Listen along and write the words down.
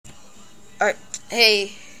Or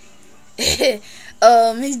hey, he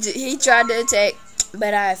tried to attack,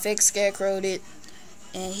 but I fake scarecrowed it,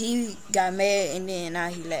 and he got mad, and then now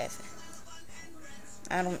he laughing.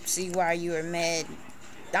 I don't see why you were mad.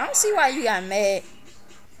 I don't see why you got mad.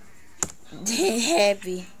 Then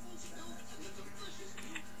happy.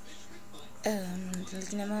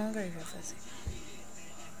 Looking at my own graveyard for a second.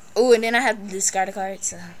 Oh, and then I have to discard a card,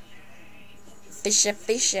 so.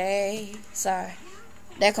 Fishy. Sorry.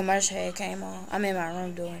 That commercial had came on. I'm in my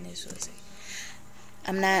room doing this. For a second.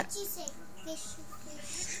 I'm not.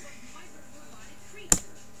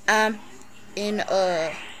 I'm in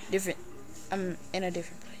a different. I'm in a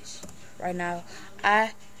different place right now.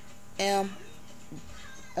 I am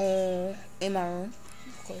in my room,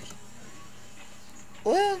 of course.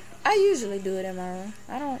 Well, I usually do it in my room.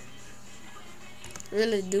 I don't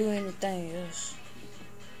really do anything else.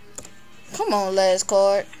 Come on, last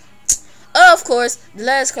card. Of course, the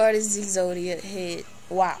last card is the Zodiac head.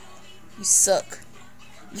 Wow, you suck.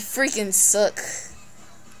 You freaking suck.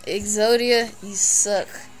 Exodia, you suck.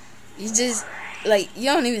 You just, like, you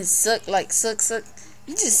don't even suck, like, suck.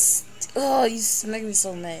 You just, oh, you just make me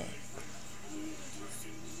so mad.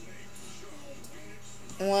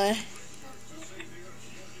 1,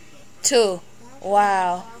 2,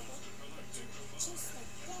 wow.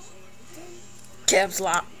 Caps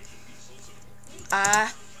lock.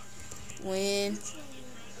 I win.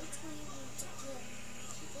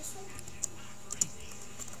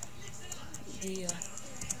 Yeah.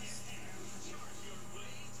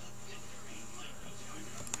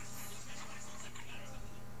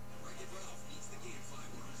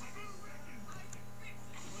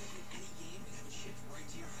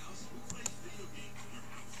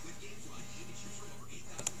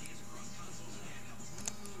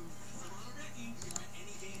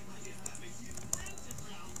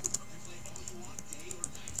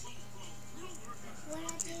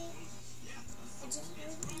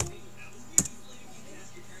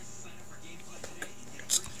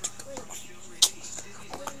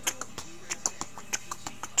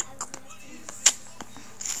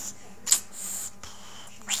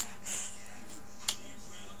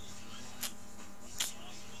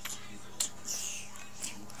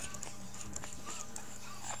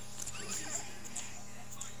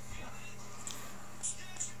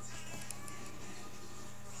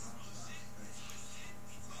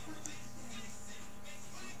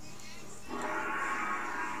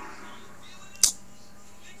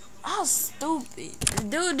 How stupid. The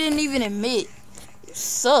dude didn't even admit. You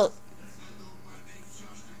suck.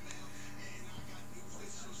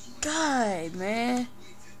 God, man.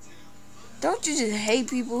 Don't you just hate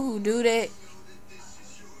people who do that?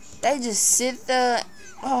 They just sit there.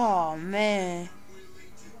 Oh, man.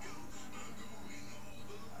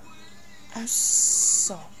 I'm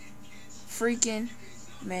so freaking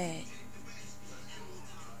mad.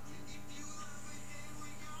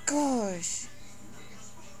 Gosh.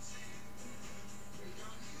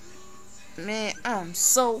 Man, I'm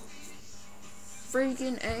so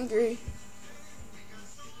freaking angry.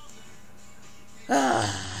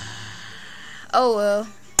 Oh well.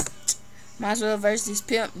 Might as well verse this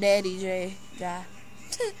pimp daddy J guy.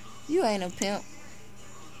 You ain't a pimp.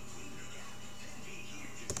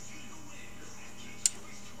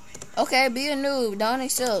 Okay, be a noob. Don't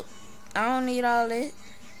accept. I don't need all that.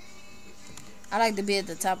 I like to be at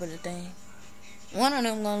the top of the thing. One of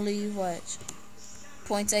them gonna leave. Watch.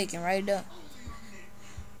 Point taken right there.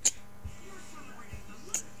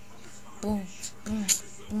 Boom, boom,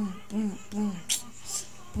 boom, boom, boom,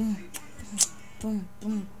 boom, boom, boom,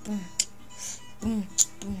 boom, boom, boom, boom,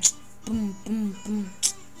 boom, boom,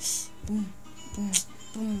 boom, boom,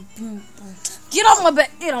 boom, boom, boom. Get off my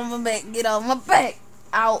back! Get off my back! Get off my back!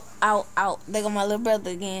 Out, out, out! There go my little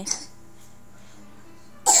brother again.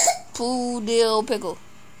 Poodle pickle.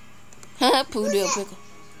 Poodle pickle.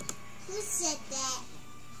 Who said that?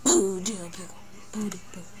 Poodle pickle. Poodle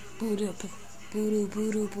pickle. Poodle pickle. Poodle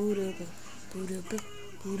pickle. Poodle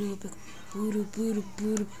pickle.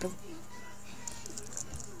 Poodle pickle.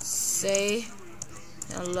 Say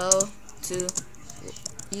hello to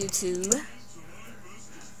YouTube.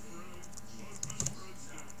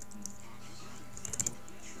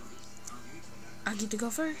 I get to go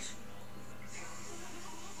first.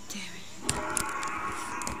 Damn it.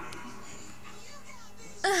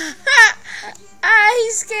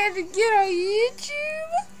 He's scared to get on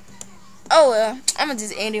YouTube. Oh well, I'm gonna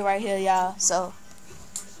just end it right here, y'all. So,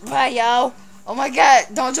 bye, y'all. Oh my God,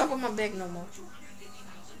 don't jump on my back no more.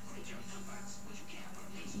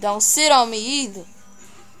 Don't sit on me either.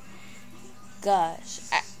 Gosh,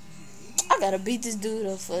 I gotta beat this dude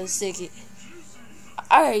up for a second.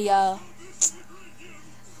 Alright, y'all.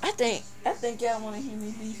 I think y'all want to hear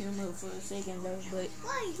me beat him up for a second though, but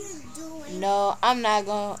What are you doing? no, I'm not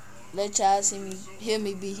gonna let y'all hear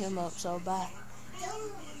me beat him up. So bye.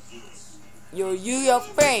 Yo, you your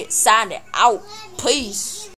friend, sign it out. Peace.